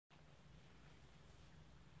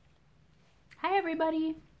Hi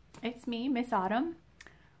everybody, it's me, Miss Autumn.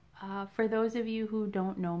 For those of you who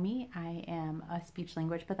don't know me, I am a speech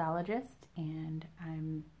language pathologist and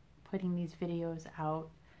I'm putting these videos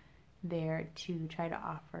out there to try to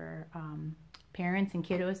offer parents and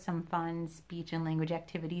kiddos some fun speech and language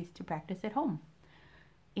activities to practice at home.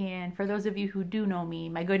 And for those of you who do know me,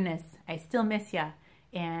 my goodness, I still miss ya,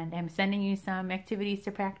 and I'm sending you some activities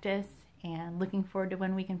to practice and looking forward to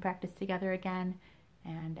when we can practice together again.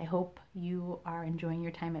 And I hope you are enjoying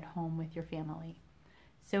your time at home with your family.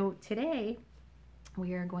 So today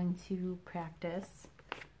we are going to practice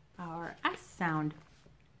our S sound.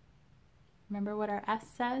 Remember what our S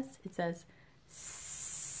says? It says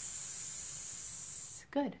S.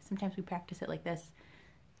 Good. Sometimes we practice it like this.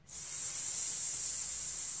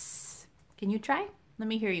 S. Can you try? Let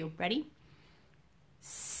me hear you. Ready?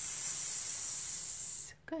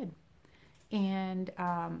 S. Good. And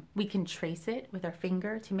we can trace it with our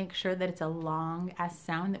finger to make sure that it's a long S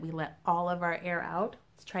sound, that we let all of our air out.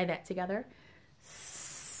 Let's try that together.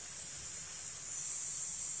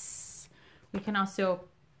 We can also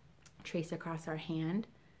trace across our hand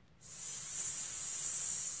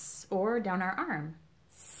or down our arm.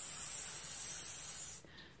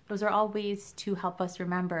 Those are all ways to help us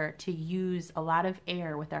remember to use a lot of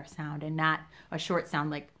air with our sound and not a short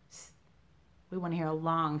sound like S. We want to hear a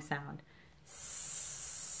long sound.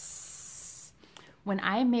 When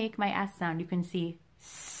I make my S sound, you can see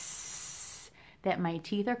that my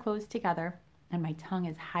teeth are closed together and my tongue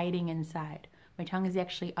is hiding inside. My tongue is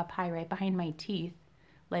actually up high right behind my teeth,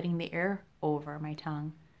 letting the air over my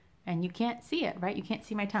tongue. And you can't see it, right? You can't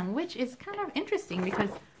see my tongue, which is kind of interesting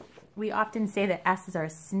because we often say that S is our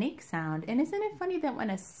snake sound. And isn't it funny that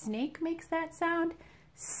when a snake makes that sound,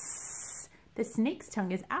 the snake's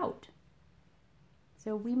tongue is out.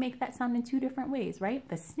 So we make that sound in two different ways, right?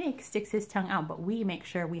 The snake sticks his tongue out, but we make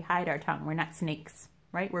sure we hide our tongue. We're not snakes,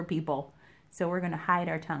 right? We're people. So we're going to hide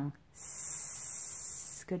our tongue.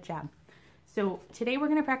 Good job. So today we're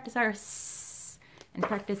going to practice our S and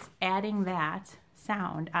practice adding that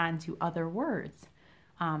sound onto other words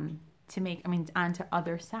onto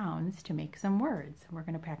other sounds to make some words. We're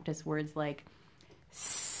going to practice words like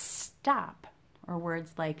stop or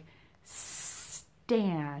words like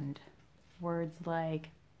stand. Words like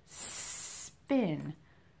spin.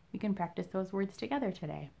 We can practice those words together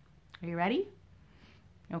today. Are you ready?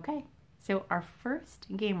 Okay, so our first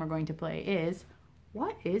game we're going to play is,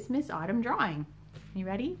 what is Miss Autumn drawing? You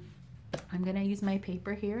ready? I'm going to use my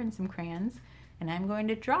paper here and some crayons, and I'm going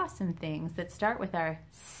to draw some things that start with our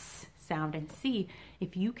S sound and see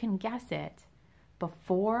if you can guess it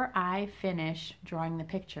before I finish drawing the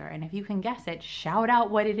picture. And if you can guess it, shout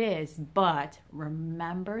out what it is, but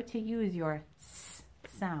remember to use your S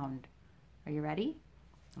sound. Are you ready?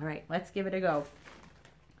 All right, let's give it a go.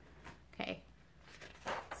 Okay,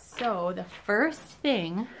 so the first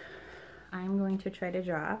thing I'm going to try to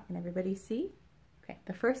draw, can everybody see? Okay,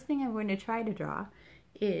 the first thing I'm going to try to draw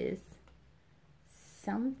is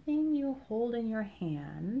something you hold in your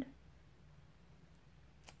hand.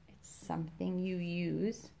 Something you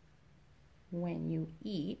use when you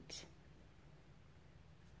eat.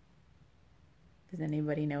 Does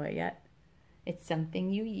anybody know it yet? It's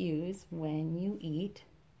something you use when you eat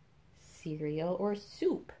cereal or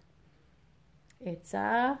soup. It's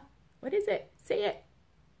a, what is it? Say it.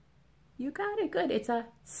 You got it, good. It's a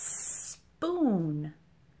spoon.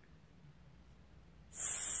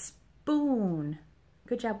 Spoon.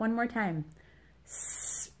 Good job, one more time.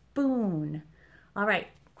 Spoon. All right.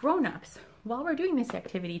 Grown-ups, while we're doing this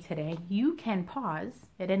activity today, you can pause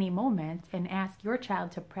at any moment and ask your child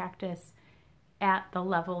to practice at the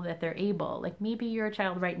level that they're able. Like maybe your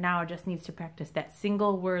child right now just needs to practice that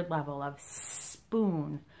single word level of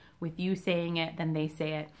spoon with you saying it, then they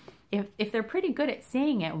say it. If they're pretty good at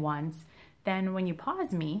saying it once, then when you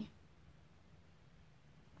pause me,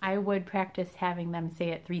 I would practice having them say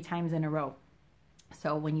it 3 times in a row.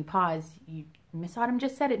 So when you pause, Miss Autumn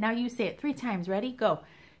just said it, now you say it 3 times. Ready? Go.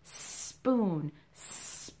 Spoon,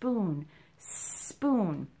 spoon,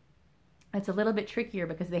 spoon. It's a little bit trickier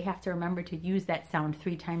because they have to remember to use that sound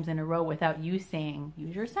 3 times in a row without you saying,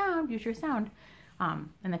 use your sound, use your sound. And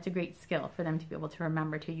that's a great skill for them to be able to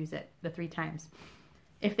remember to use it the 3 times.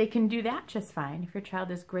 If they can do that, just fine. If your child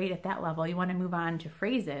is great at that level, you want to move on to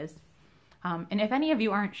phrases. And if any of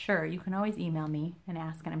you aren't sure, you can always email me and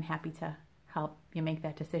ask, and I'm happy to help you make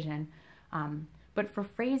that decision. But for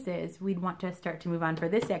phrases, we'd want to start to move on for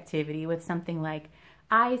this activity with something like,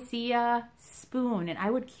 I see a spoon, and I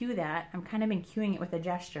would cue that. I'm kind of been cueing it with a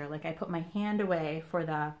gesture, like I put my hand away for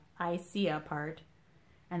the I see a part,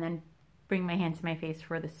 and then bring my hand to my face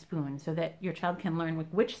for the spoon so that your child can learn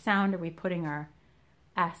which sound are we putting our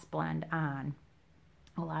S blend on.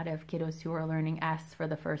 A lot of kiddos who are learning S for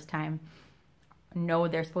the first time know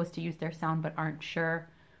they're supposed to use their sound but aren't sure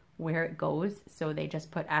where it goes, so they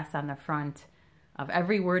just put S on the front of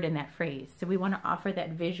every word in that phrase. So we want to offer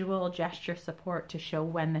that visual gesture support to show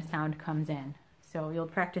when the sound comes in. So you'll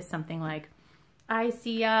practice something like, I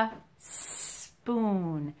see a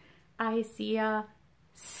spoon. I see a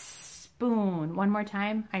spoon. One more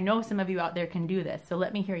time. I know some of you out there can do this, so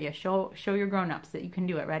let me hear you. Show your grown-ups that you can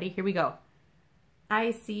do it. Ready? Here we go.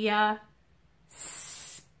 I see a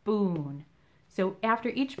spoon. So after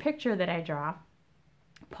each picture that I draw,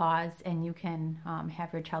 pause and you can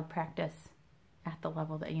have your child practice at the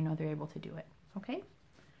level that you know they're able to do it. Okay?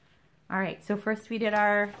 All right, so first we did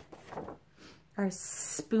our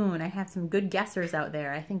spoon. I have some good guessers out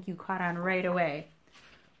there. I think you caught on right away.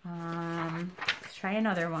 Let's try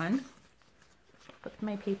another one. Flip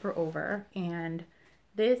my paper over, and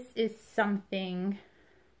this is something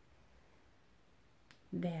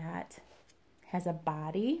that has a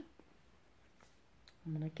body.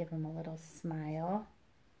 I'm going to give him a little smile.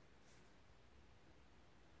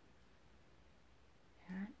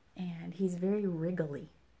 And he's very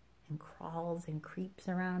wriggly and crawls and creeps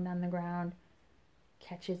around on the ground,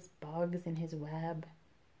 catches bugs in his web.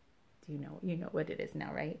 Do you know what it is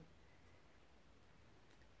now, right?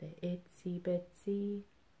 The itsy bitsy.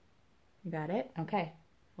 You got it? Okay.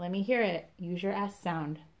 Let me hear it. Use your S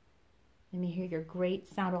sound. Let me hear your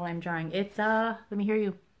great sound while I'm drawing. Let me hear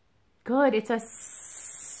you. Good. It's a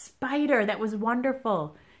spider. That was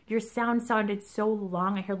wonderful. Your sound sounded so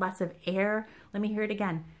long. I heard lots of air. Let me hear it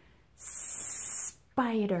again.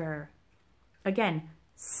 Spider. Again,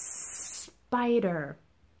 spider.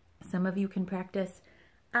 Some of you can practice.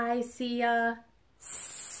 I see a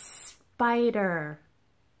spider.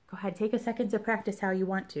 Go ahead, take a second to practice how you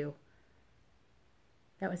want to.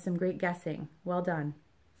 That was some great guessing. Well done.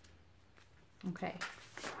 Okay,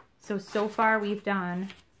 so far we've done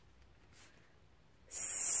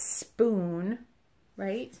spoon,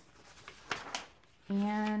 right?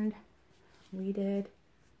 And we did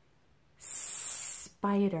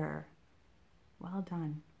spider. Well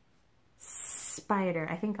done. Spider.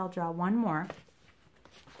 I think I'll draw one more.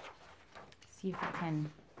 See if I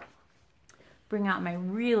can bring out my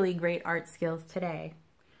really great art skills today.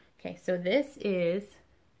 Okay, so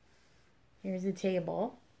here's a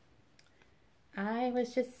table. I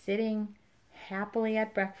was just sitting happily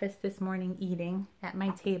at breakfast this morning eating at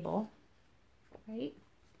my table, right?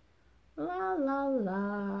 La la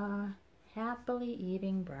la, happily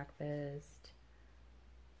eating breakfast.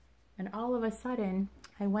 And all of a sudden,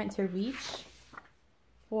 I went to reach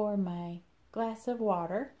for my glass of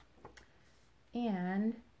water,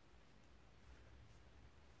 and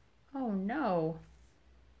oh no,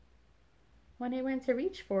 when I went to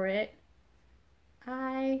reach for it,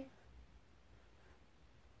 oh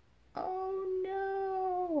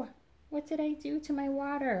no, what did I do to my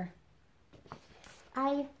water?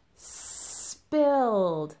 I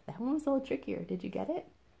spilled. That one was a little trickier. Did you get it?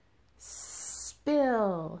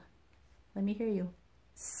 Spill. Let me hear you.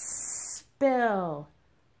 Spill.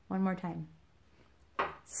 One more time.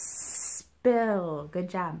 Spill. Good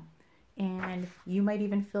job. And you might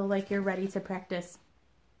even feel like you're ready to practice.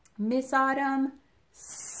 Miss Autumn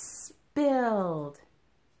spilled.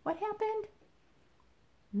 What happened?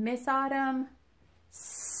 Miss Autumn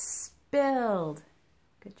spilled.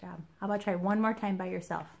 Good job. How about try one more time by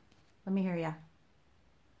yourself? Let me hear ya.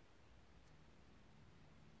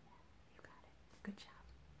 You got it. Good job.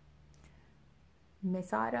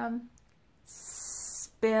 Miss Autumn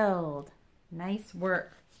spilled. Nice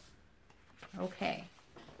work. Okay.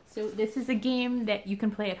 So this is a game that you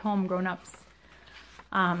can play at home, grown-ups.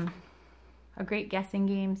 A great guessing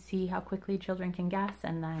game. See how quickly children can guess,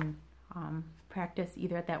 and then practice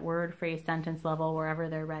either at that word, phrase, sentence level, wherever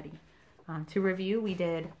they're ready. To review, we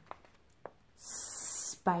did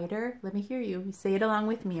spider. Let me hear you. Say it along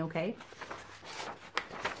with me, okay?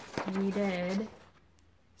 We did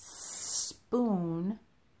spoon.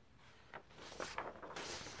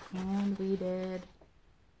 And we did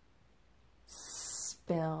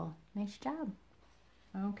spill. Nice job.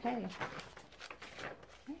 Okay.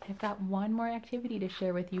 All right, I've got one more activity to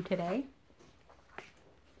share with you today.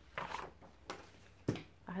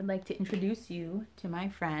 I'd like to introduce you to my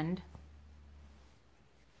friend,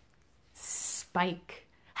 Spike.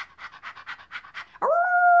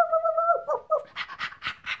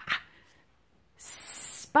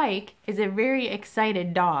 Spike is a very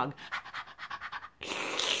excited dog.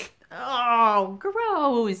 Oh,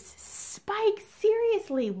 gross. Spike,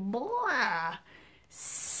 seriously. Blah.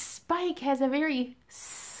 Spike has a very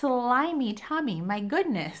slimy tummy. My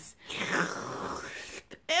goodness.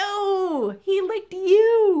 Ew, he licked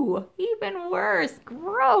you. Even worse.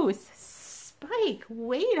 Gross. Spike,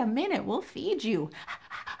 wait a minute. We'll feed you.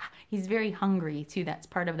 He's very hungry, too. That's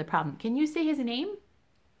part of the problem. Can you say his name?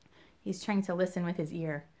 He's trying to listen with his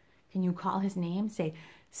ear. Can you call his name? Say,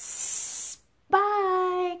 Spike.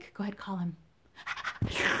 Go ahead, call him.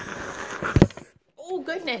 Oh,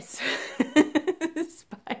 goodness.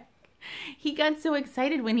 Spike. He got so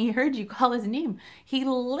excited when he heard you call his name. He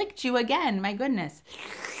licked you again. My goodness.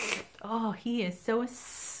 Oh, he is so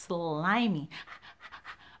slimy.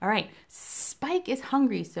 All right. Spike is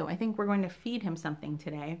hungry, so I think we're going to feed him something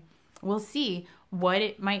today. We'll see what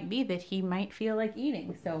it might be that he might feel like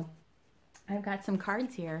eating. So I've got some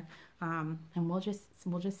cards here, and we'll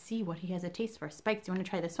just see what he has a taste for. Spike, do you want to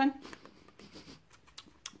try this one?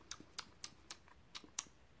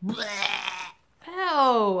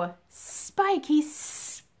 Oh, Spike, he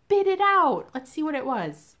spit it out. Let's see what it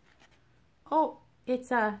was. Oh, it's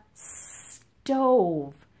a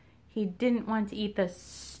stove. He didn't want to eat the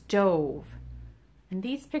stove. And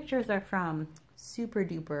these pictures are from Super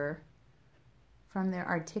Duper, from their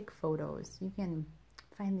Arctic photos. You can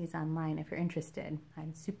find these online if you're interested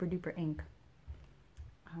on Super Duper Inc.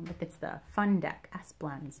 But it's the Fun Deck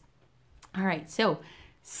Asplund's. All right, so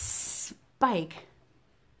Spike,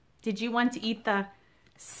 did you want to eat the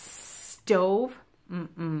stove?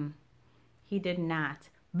 He did not.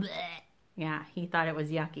 Blech. Yeah, he thought it was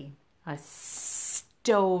yucky. A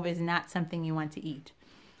stove is not something you want to eat.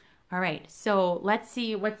 All right, so let's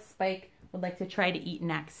see what Spike would like to try to eat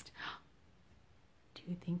next. Do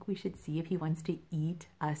you think we should see if he wants to eat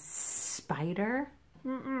a spider?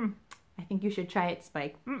 I think you should try it,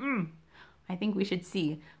 Spike. I think we should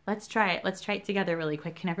see. Let's try it. Let's try it together really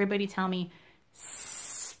quick. Can everybody tell me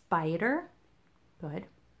spider? Good.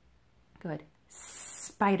 Good.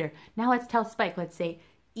 Spider. Now let's tell Spike. Let's say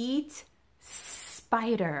eat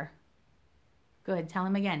spider. Good. Tell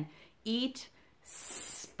him again. Eat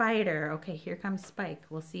spider. Okay, here comes Spike.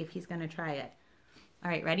 We'll see if he's going to try it.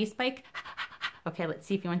 All right, ready, Spike? Okay, let's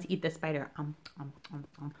see if he wants to eat the spider. Oh,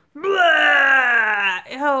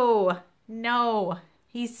 no.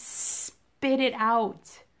 He spit it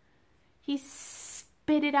out. He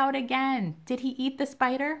spit it out again. Did he eat the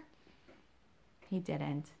spider? He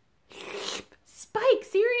didn't. Spike,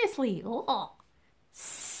 seriously. Oh.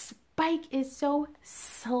 Spike is so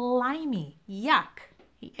slimy. Yuck.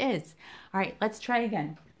 He is. All right, let's try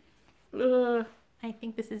again. I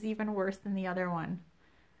think this is even worse than the other one.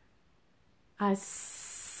 A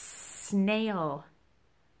snail.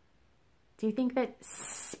 Do you think that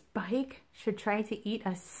Spike should try to eat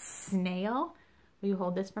a snail? Will you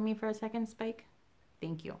hold this for me for a second, Spike?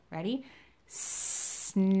 Thank you. Ready?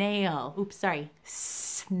 Snail. Oops, sorry.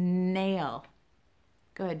 Snail.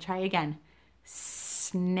 Good. Try again.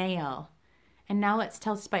 Snail. And now let's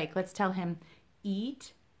tell Spike. Let's tell him,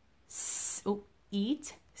 eat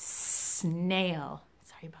snail.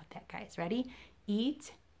 Sorry about that, guys. Ready?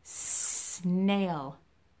 Eat snail.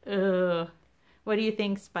 Ugh. What do you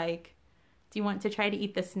think, Spike? Do you want to try to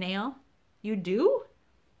eat the snail? You do?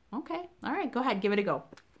 Okay. All right. Go ahead. Give it a go.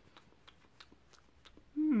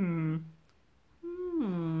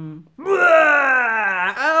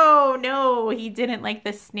 Oh, no. He didn't like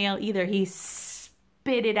the snail either. He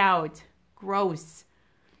spit it out. Gross.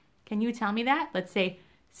 Can you tell me that? Let's say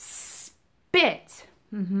spit.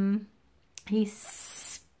 He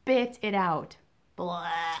spit it out. Blah.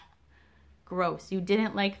 Gross. You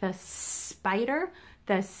didn't like the spider,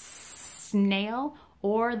 the snail,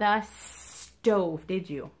 or the stove, did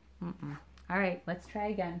you? All right, let's try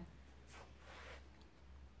again.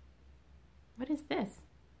 What is this?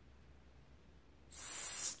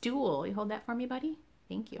 Stool. You hold that for me, buddy?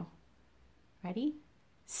 Thank you. Ready?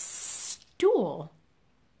 Stool.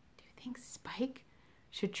 Do you think Spike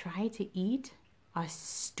should try to eat a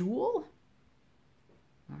stool?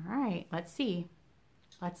 All right, let's see.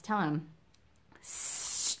 Let's tell him.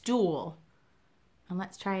 Stool. And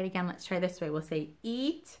let's try it again. Let's try this way. We'll say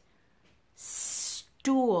eat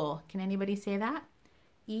stool. Can anybody say that?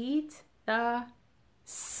 Eat the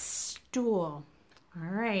stool. All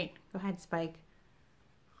right. Go ahead, Spike.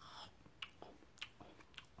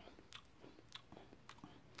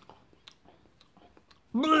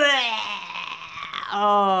 Bleh!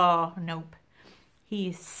 Oh, nope.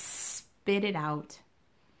 He spit it out.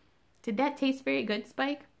 Did that taste very good,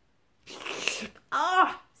 Spike?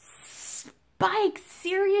 Oh, Spike,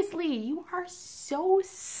 seriously, you are so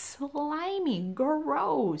slimy.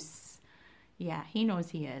 Gross. Yeah, he knows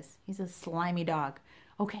he is. He's a slimy dog.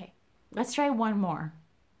 Okay, let's try one more.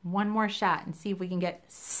 One more shot and see if we can get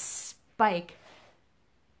Spike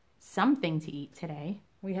something to eat today.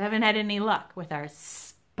 We haven't had any luck with our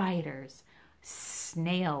spiders,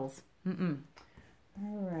 snails. All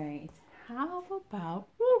right. How about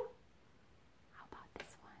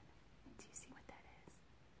this one? Do you see what that is?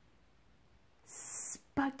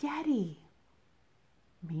 Spaghetti.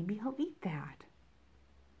 Maybe he'll eat that.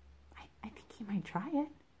 I think he might try it.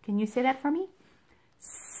 Can you say that for me?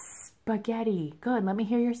 Spaghetti. Good. Let me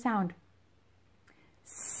hear your sound.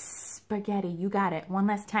 Spaghetti. You got it. One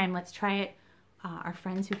last time. Let's try it. Our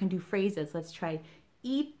friends who can do phrases. Let's try.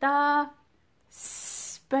 Eat the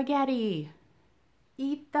spaghetti.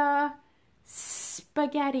 Eat the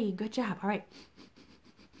spaghetti. Good job. All right.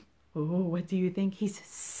 Oh, what do you think? He's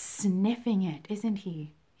sniffing it, isn't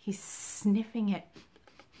he? He's sniffing it.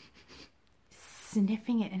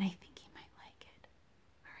 Sniffing it, and I think he might like it.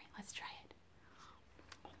 All right, let's try it.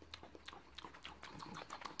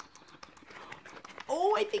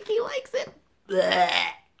 Oh, I think he likes it. Blech.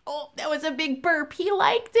 Oh, that was a big burp. He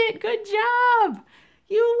liked it. Good job.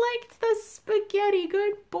 You liked the spaghetti.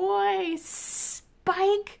 Good boy.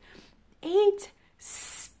 Spike ate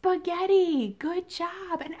spaghetti. Good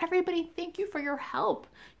job. And everybody, thank you for your help.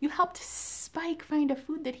 You helped Spike find a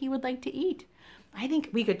food that he would like to eat. I think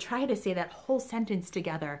we could try to say that whole sentence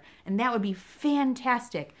together, and that would be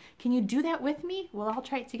fantastic. Can you do that with me? Well, I'll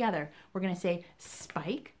try it together. We're going to say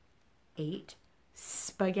Spike ate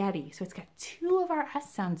spaghetti. So it's got two of our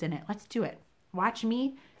S sounds in it. Let's do it. Watch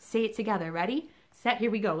me say it together. Ready? Set.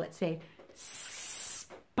 Here we go. Let's say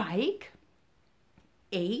Spike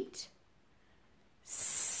ate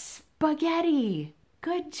spaghetti.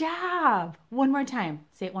 Good job. One more time.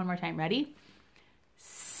 Say it one more time. Ready?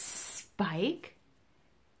 Spike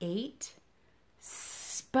ate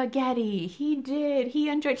spaghetti. He did. He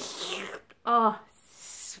enjoyed. Oh,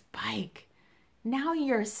 Spike. Now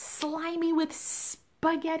you're slimy with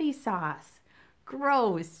spaghetti sauce.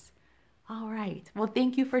 Gross. All right. Well,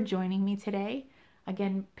 thank you for joining me today.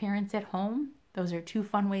 Again, parents at home, those are two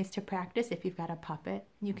fun ways to practice. If you've got a puppet,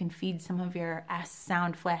 you can feed some of your S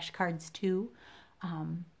sound flashcards too.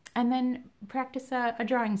 And then practice a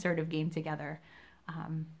drawing sort of game together.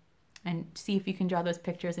 And see if you can draw those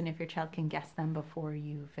pictures and if your child can guess them before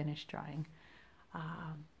you finish drawing.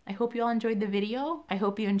 I hope you all enjoyed the video. I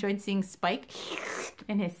hope you enjoyed seeing Spike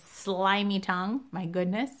and his slimy tongue. My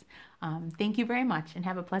goodness. Thank you very much and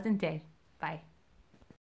have a pleasant day. Bye.